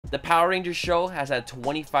The Power Rangers show has had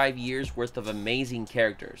 25 years worth of amazing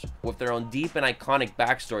characters, with their own deep and iconic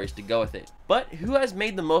backstories to go with it. But who has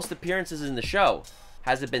made the most appearances in the show?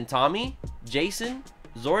 Has it been Tommy? Jason?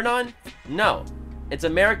 Zordon? No. It's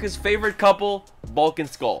America's favorite couple, Bulk and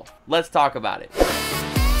Skull. Let's talk about it.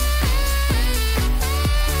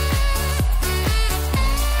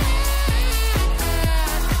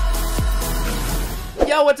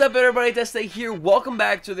 Yo, what's up everybody, it's Este here, welcome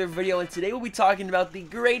back to another video, and today we'll be talking about the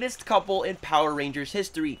greatest couple in Power Rangers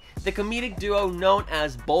history, the comedic duo known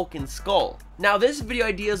as Bulk and Skull. Now this video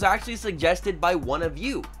idea is actually suggested by one of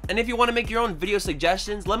you, and if you want to make your own video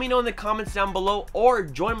suggestions, let me know in the comments down below or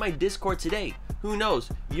join my Discord today. Who knows,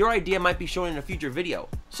 your idea might be shown in a future video.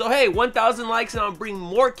 So hey, 1,000 likes and I'll bring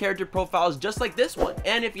more character profiles just like this one.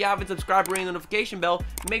 And if you haven't subscribed or ring the notification bell,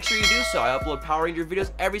 make sure you do so. I upload Power Ranger videos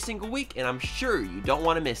every single week and I'm sure you don't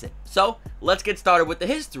want to miss it. So let's get started with the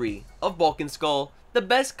history of Bulk and Skull, the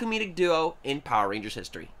best comedic duo in Power Rangers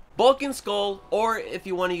history. Bulk and Skull, or if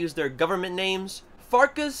you want to use their government names,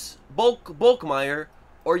 Farkas, Bulkmeier,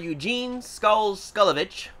 or Eugene,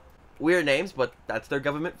 Skullovitch. Weird names, but that's their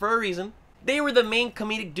government for a reason. They were the main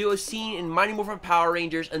comedic duo seen in Mighty Morphin Power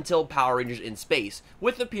Rangers until Power Rangers in Space,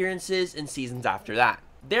 with appearances in seasons after that.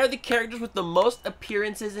 They're the characters with the most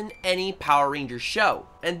appearances in any Power Rangers show.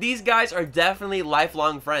 And these guys are definitely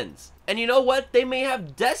lifelong friends. And you know what? They may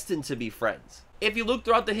have destined to be friends. If you look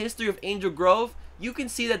throughout the history of Angel Grove, you can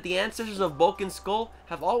see that the ancestors of Bulk and Skull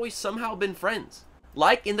have always somehow been friends.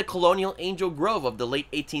 Like in the colonial Angel Grove of the late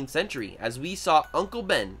 18th century, as we saw Uncle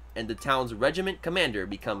Ben and the town's regiment commander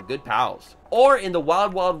become good pals. Or in the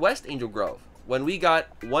Wild Wild West Angel Grove, when we got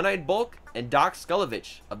One-Eyed Bulk and Doc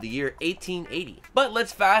Skullovitch of the year 1880. But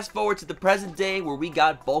let's fast forward to the present day where we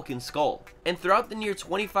got Bulk and Skull. And throughout the near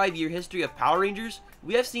 25-year history of Power Rangers,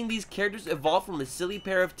 we have seen these characters evolve from a silly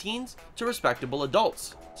pair of teens to respectable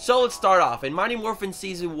adults. So let's start off. In Mighty Morphin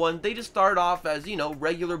Season 1, they just started off as, you know,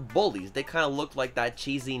 regular bullies. They kind of looked like that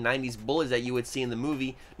cheesy 90s bullies that you would see in the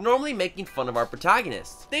movie, normally making fun of our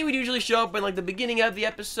protagonists. They would usually show up in like the beginning of the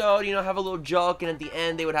episode, you know, have a little joke, and at the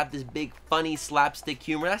end they would have this big funny slapstick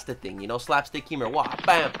humor. That's the thing, you know, slapstick humor. Wow,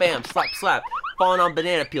 bam, bam, slap, slap, falling on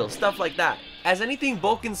banana peels, stuff like that. As anything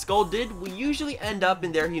Bulk and Skull did, we usually end up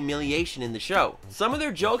in their humiliation in the show. Some of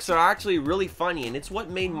their jokes are actually really funny, and it's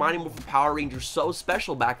what made Mighty Morphin Power Rangers so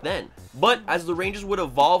special back then. But as the Rangers would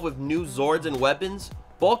evolve with new Zords and weapons,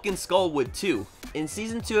 Bulk and Skull would too. In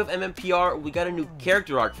Season 2 of MMPR, we got a new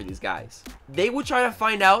character arc for these guys. They would try to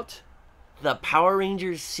find out the Power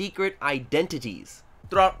Rangers' secret identities.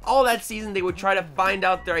 Throughout all that season, they would try to find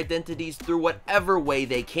out their identities through whatever way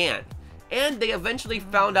they can. And they eventually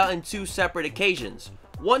found out in two separate occasions.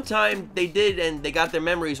 One time they did and they got their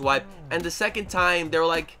memories wiped, and the second time they were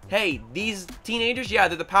like, hey, these teenagers, yeah,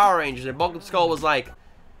 they're the Power Rangers. And Bulk and Skull was like,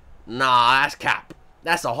 nah, that's cap.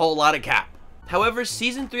 That's a whole lot of cap. However,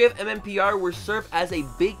 Season 3 of MMPR will serve as a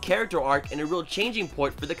big character arc and a real changing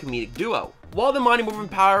point for the comedic duo. While the Mighty Morphin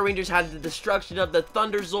Power Rangers had the destruction of the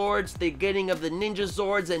Thunder Zords, the getting of the Ninja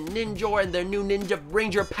Zords and Ninjor and their new Ninja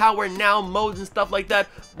Ranger Power Now modes and stuff like that,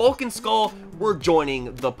 Bulk and Skull were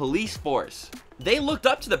joining the police force. They looked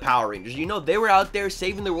up to the Power Rangers, you know, they were out there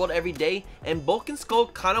saving the world every day, and Bulk and Skull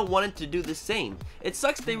kind of wanted to do the same. It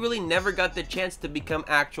sucks they really never got the chance to become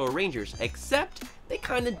actual Rangers, except they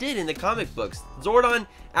kind of did in the comic books. Zordon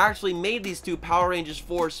actually made these two Power Rangers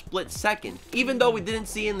for a split second. Even though we didn't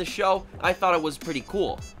see it in the show, I thought it was pretty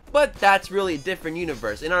cool. But that's really a different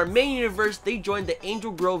universe. In our main universe, they joined the Angel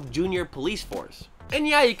Grove Junior Police Force. And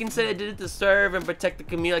yeah, you can say they did it to serve and protect the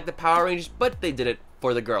community like the Power Rangers, but they did it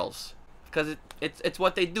for the girls. Because it's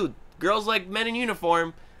what they do. Girls like men in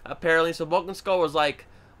uniform, apparently, so Bulk and Skull was like,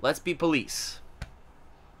 let's be police.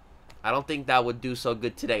 I don't think that would do so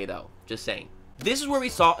good today though, just saying. This is where we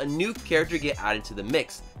saw a new character get added to the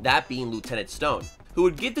mix, that being Lieutenant Stone, who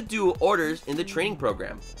would give the duo orders in the training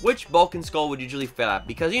program, which Bulk and Skull would usually fail at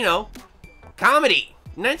because, you know, comedy!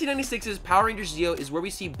 1996's Power Rangers Zeo is where we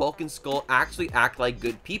see Bulk and Skull actually act like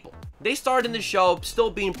good people. They started in the show still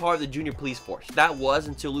being part of the Junior Police Force. That was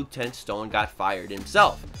until Lieutenant Stone got fired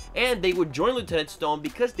himself, and they would join Lieutenant Stone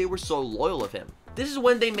because they were so loyal of him. This is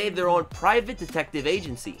when they made their own private detective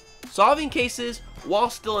agency, solving cases while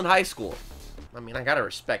still in high school. I mean, I gotta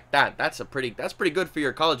respect that. That's pretty good for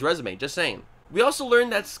your college resume, just saying. We also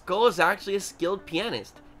learned that Skull is actually a skilled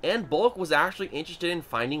pianist, and Bulk was actually interested in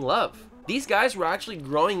finding love. These guys were actually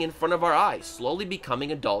growing in front of our eyes, slowly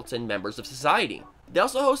becoming adults and members of society. They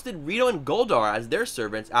also hosted Rito and Goldar as their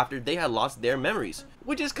servants after they had lost their memories,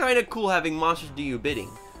 which is kinda cool having monsters do you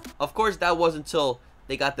bidding. Of course, that was until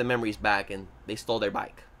they got the memories back and they stole their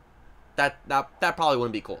bike. that probably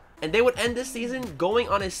wouldn't be cool. And they would end this season going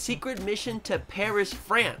on a secret mission to Paris,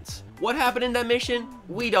 France. What happened in that mission?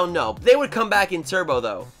 We don't know. They would come back in Turbo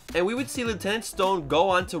though, and we would see Lieutenant Stone go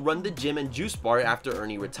on to run the gym and juice bar after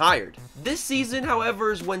Ernie retired. This season,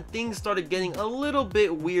 however, is when things started getting a little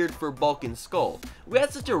bit weird for Bulk and Skull. We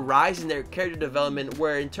had such a rise in their character development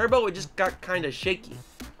where in Turbo it just got kind of shaky.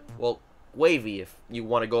 Well, wavy if you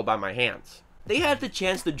want to go by my hands. They had the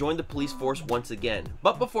chance to join the police force once again,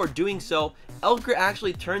 but before doing so, Elker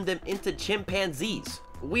actually turned them into chimpanzees.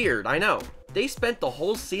 Weird, I know. They spent the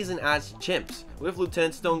whole season as chimps, with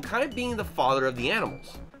Lieutenant Stone kind of being the father of the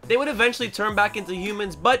animals. They would eventually turn back into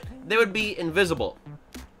humans, but they would be invisible.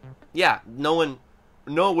 Yeah, you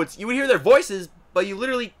would hear their voices, but you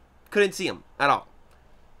literally couldn't see them at all.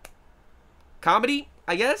 Comedy,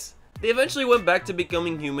 I guess? They eventually went back to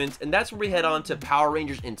becoming humans, and that's where we head on to Power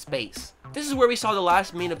Rangers in Space. This is where we saw the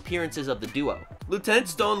last main appearances of the duo. Lieutenant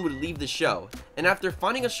Stone would leave the show, and after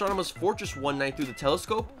finding Astronomer's Fortress one night through the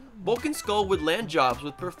telescope, Bulk and Skull would land jobs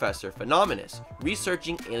with Professor Phenomenus,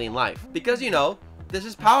 researching alien life. Because, you know, this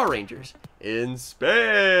is Power Rangers in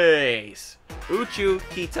space. Uchu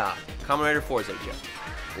Kita, Kamen Rider Forza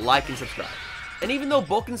Joe. Like and subscribe. And even though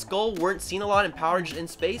Bulk and Skull weren't seen a lot in Power Rangers in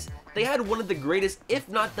Space, they had one of the greatest, if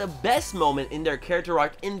not the best moment in their character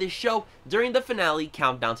arc in this show during the finale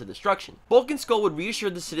Countdown to Destruction. Bulk and Skull would reassure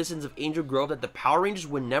the citizens of Angel Grove that the Power Rangers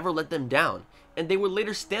would never let them down, and they would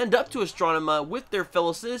later stand up to Astronema with their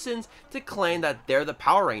fellow citizens to claim that they're the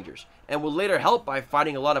Power Rangers, and would later help by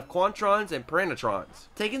fighting a lot of Quantrons and Piranatrons,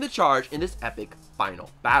 taking the charge in this epic final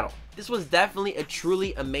battle. This was definitely a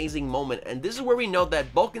truly amazing moment, and this is where we know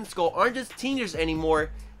that Bulk and Skull aren't just teenagers anymore,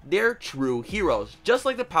 they're true heroes, just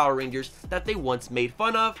like the Power Rangers that they once made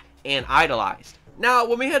fun of and idolized. Now,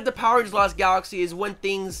 when we head to Power Rangers Lost Galaxy is when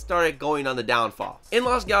things started going on the downfall. In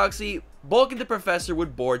Lost Galaxy, Bulk and the Professor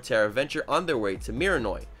would board Terra Venture on their way to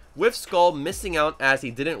Miranoi, with Skull missing out as he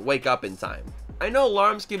didn't wake up in time. I know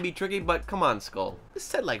alarms can be tricky, but come on, Skull. This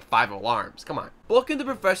said like 5 alarms, come on. Bulk and the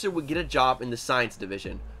Professor would get a job in the Science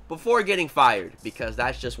Division, before getting fired, because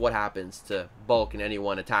that's just what happens to Bulk and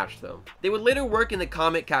anyone attached to them. They would later work in the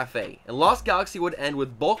Comet Cafe, and Lost Galaxy would end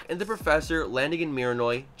with Bulk and the Professor landing in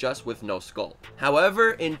Miranoi, just with no Skull.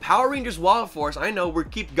 However, in Power Rangers Wild Force, I know we're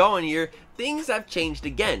keep going here, things have changed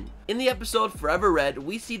again. In the episode Forever Red,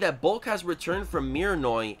 we see that Bulk has returned from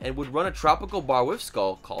Miranoi and would run a tropical bar with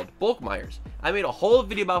Skull called Bulkmeier's. I made a whole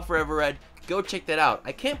video about Forever Red, go check that out.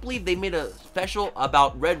 I can't believe they made a special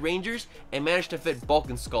about Red Rangers and managed to fit Bulk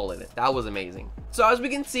and Skull in it. That was amazing. So as we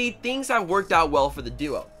can see, things have worked out well for the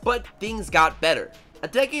duo, but things got better. A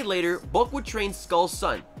decade later, Bulk would train Skull's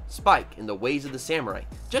son, Spike, in the ways of the samurai,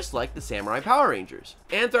 just like the Samurai Power Rangers.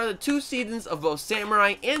 And throughout the 2 seasons of both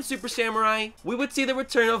Samurai and Super Samurai, we would see the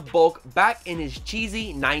return of Bulk back in his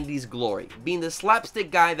cheesy 90s glory, being the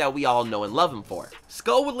slapstick guy that we all know and love him for.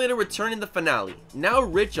 Skull would later return in the finale, now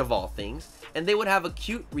rich of all things, and they would have a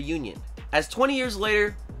cute reunion. As 20 years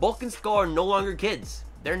later, Bulk and Skull are no longer kids.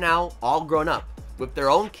 They're now all grown up, with their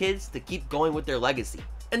own kids to keep going with their legacy.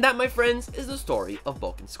 And that, my friends, is the story of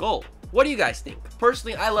Bulk and Skull. What do you guys think?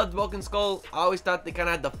 Personally, I loved Bulk and Skull. I always thought they kind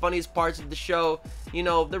of had the funniest parts of the show. You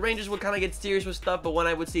know, the Rangers would kind of get serious with stuff, but when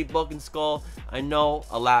I would see Bulk and Skull, I know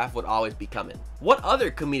a laugh would always be coming. What other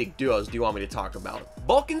comedic duos do you want me to talk about?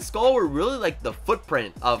 Bulk and Skull were really like the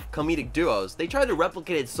footprint of comedic duos. They tried to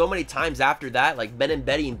replicate it so many times after that, like Ben and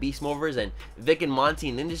Betty and Beast Movers and Vic and Monty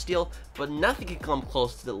and Ninja Steel, but nothing can come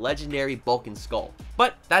close to the legendary Bulk and Skull.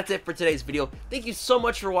 But that's it for today's video. Thank you so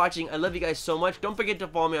much for watching. I love you guys so much. Don't forget to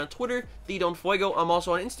follow me on Twitter, TheDonFuego. I'm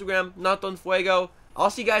also on Instagram, NotDonFuego. I'll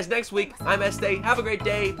see you guys next week. I'm Este. Have a great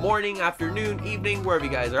day, morning, afternoon, evening, wherever you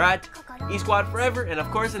guys are at. E-Squad forever, and of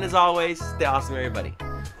course, and as always, stay awesome, everybody.